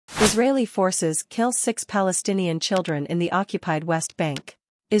Israeli forces kill 6 Palestinian children in the occupied West Bank.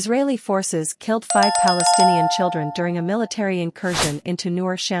 Israeli forces killed 5 Palestinian children during a military incursion into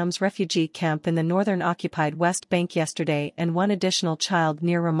Nur Shams refugee camp in the northern occupied West Bank yesterday and 1 additional child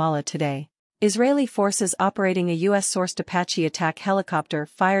near Ramallah today. Israeli forces operating a U.S.-sourced Apache attack helicopter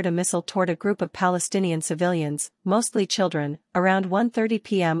fired a missile toward a group of Palestinian civilians, mostly children, around 1:30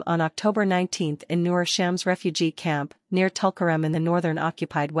 p.m. on October 19 in Nur Shams refugee camp, near Tulkarem in the northern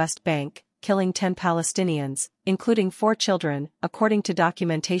occupied West Bank, killing 10 Palestinians, including 4 children, according to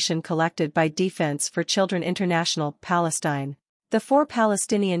documentation collected by Defense for Children International, Palestine. The 4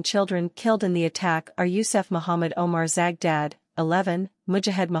 Palestinian children killed in the attack are Youssef Mohammed Omar Zagdad, 11,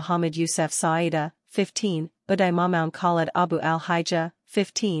 Mujahed Mohammed Youssef Saida, 15, Uday Mamoun Khalid Abu al-Hijja,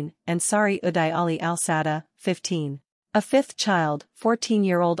 15, and Sari Uday Ali al-Sada, 15. A 5th child,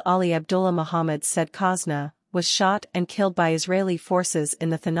 14-year-old Ali Abdullah Mohammed Said Khazna, was shot and killed by Israeli forces in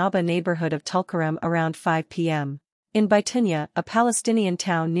the Thanaba neighborhood of Tulkarem around 5 p.m. In Bitunya, a Palestinian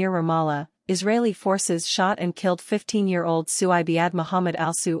town near Ramallah, Israeli forces shot and killed 15-year-old Su'aib Mohammed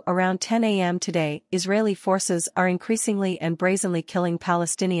al-Su around 10 a.m. today. Israeli forces are increasingly and brazenly killing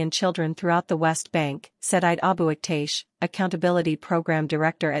Palestinian children throughout the West Bank, said Eid Abu Iktash, Accountability Program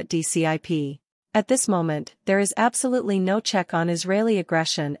Director at DCIP. At this moment, there is absolutely no check on Israeli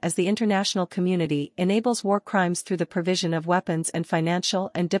aggression as the international community enables war crimes through the provision of weapons and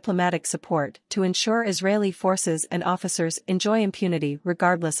financial and diplomatic support to ensure Israeli forces and officers enjoy impunity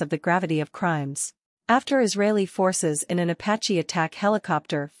regardless of the gravity of crimes. After Israeli forces in an Apache attack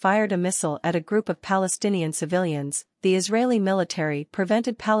helicopter fired a missile at a group of Palestinian civilians, the Israeli military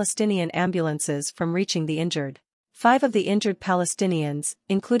prevented Palestinian ambulances from reaching the injured. 5 of the injured Palestinians,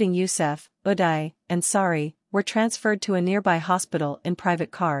 including Youssef, Uday, and Sari, were transferred to a nearby hospital in private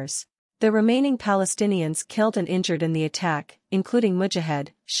cars. The remaining Palestinians killed and injured in the attack, including Mujahed,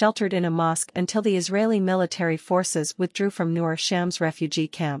 sheltered in a mosque until the Israeli military forces withdrew from Nur Shams refugee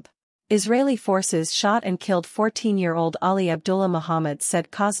camp. Israeli forces shot and killed 14-year-old Ali Abdullah Mohammed Said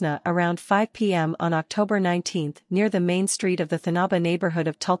Khazna around 5 p.m. on October 19 near the main street of the Thanaba neighborhood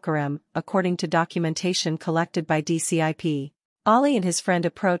of Tulkarem, according to documentation collected by DCIP. Ali and his friend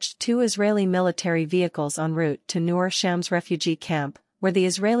approached 2 Israeli military vehicles en route to Nur Shams refugee camp, where the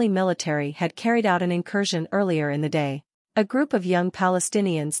Israeli military had carried out an incursion earlier in the day. A group of young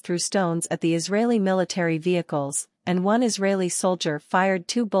Palestinians threw stones at the Israeli military vehicles, and 1 Israeli soldier fired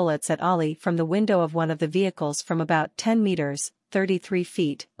 2 bullets at Ali from the window of one of the vehicles from about 10 meters, 33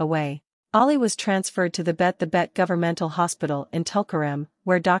 feet, away. Ali was transferred to the Bet Governmental Hospital in Tulkarem,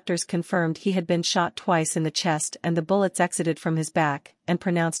 where doctors confirmed he had been shot twice in the chest and the bullets exited from his back, and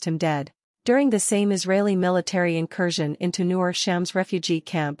pronounced him dead. During the same Israeli military incursion into Nur Shams refugee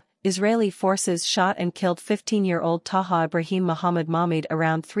camp, Israeli forces shot and killed 15-year-old Taha Ibrahim Mohammed Mahmoud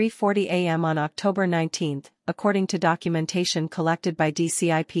around 3:40 a.m. on October 19, according to documentation collected by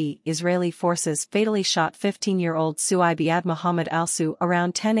DCIP. Israeli forces fatally shot 15-year-old Su'aib Mohammed al-Su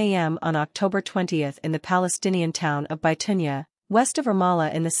around 10 a.m. on October 20 in the Palestinian town of Bitunya, west of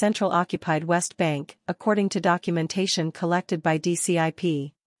Ramallah in the central occupied West Bank, according to documentation collected by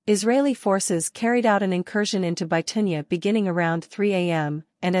DCIP. Israeli forces carried out an incursion into Bitunya beginning around 3 a.m.,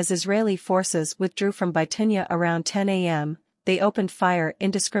 and as Israeli forces withdrew from Bitunya around 10 a.m., they opened fire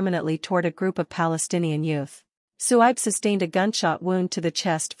indiscriminately toward a group of Palestinian youth. Su'aib sustained a gunshot wound to the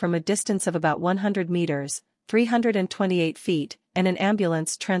chest from a distance of about 100 meters, 328 feet, and an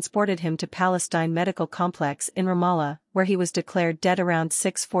ambulance transported him to Palestine Medical Complex in Ramallah, where he was declared dead around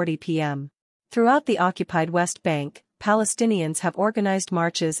 6:40 p.m. Throughout the occupied West Bank, Palestinians have organized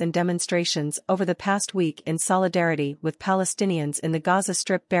marches and demonstrations over the past week in solidarity with Palestinians in the Gaza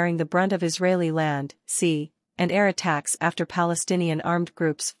Strip bearing the brunt of Israeli land, sea, and air attacks after Palestinian armed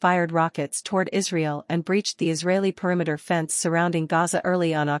groups fired rockets toward Israel and breached the Israeli perimeter fence surrounding Gaza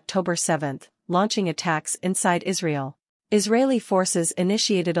early on October 7, launching attacks inside Israel. Israeli forces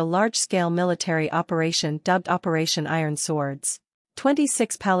initiated a large-scale military operation dubbed Operation Iron Swords.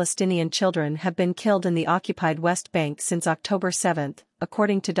 26 Palestinian children have been killed in the occupied West Bank since October 7,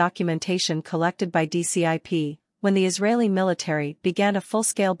 according to documentation collected by DCIP, when the Israeli military began a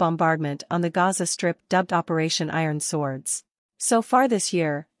full-scale bombardment on the Gaza Strip dubbed Operation Iron Swords. So far this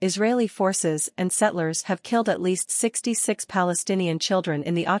year, Israeli forces and settlers have killed at least 66 Palestinian children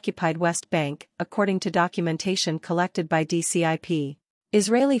in the occupied West Bank, according to documentation collected by DCIP.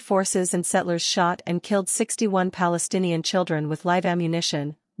 Israeli forces and settlers shot and killed 61 Palestinian children with live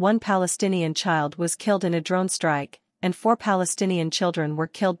ammunition, 1 Palestinian child was killed in a drone strike, and 4 Palestinian children were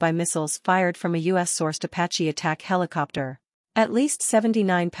killed by missiles fired from a U.S.-sourced Apache attack helicopter. At least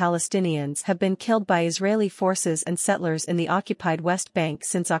 79 Palestinians have been killed by Israeli forces and settlers in the occupied West Bank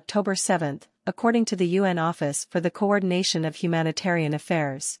since October 7, according to the UN Office for the Coordination of Humanitarian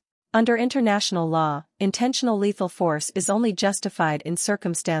Affairs. Under international law, intentional lethal force is only justified in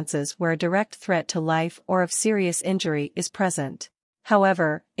circumstances where a direct threat to life or of serious injury is present.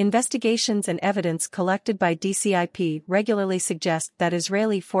 However, investigations and evidence collected by DCIP regularly suggest that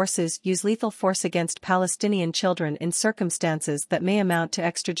Israeli forces use lethal force against Palestinian children in circumstances that may amount to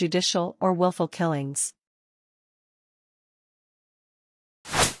extrajudicial or willful killings.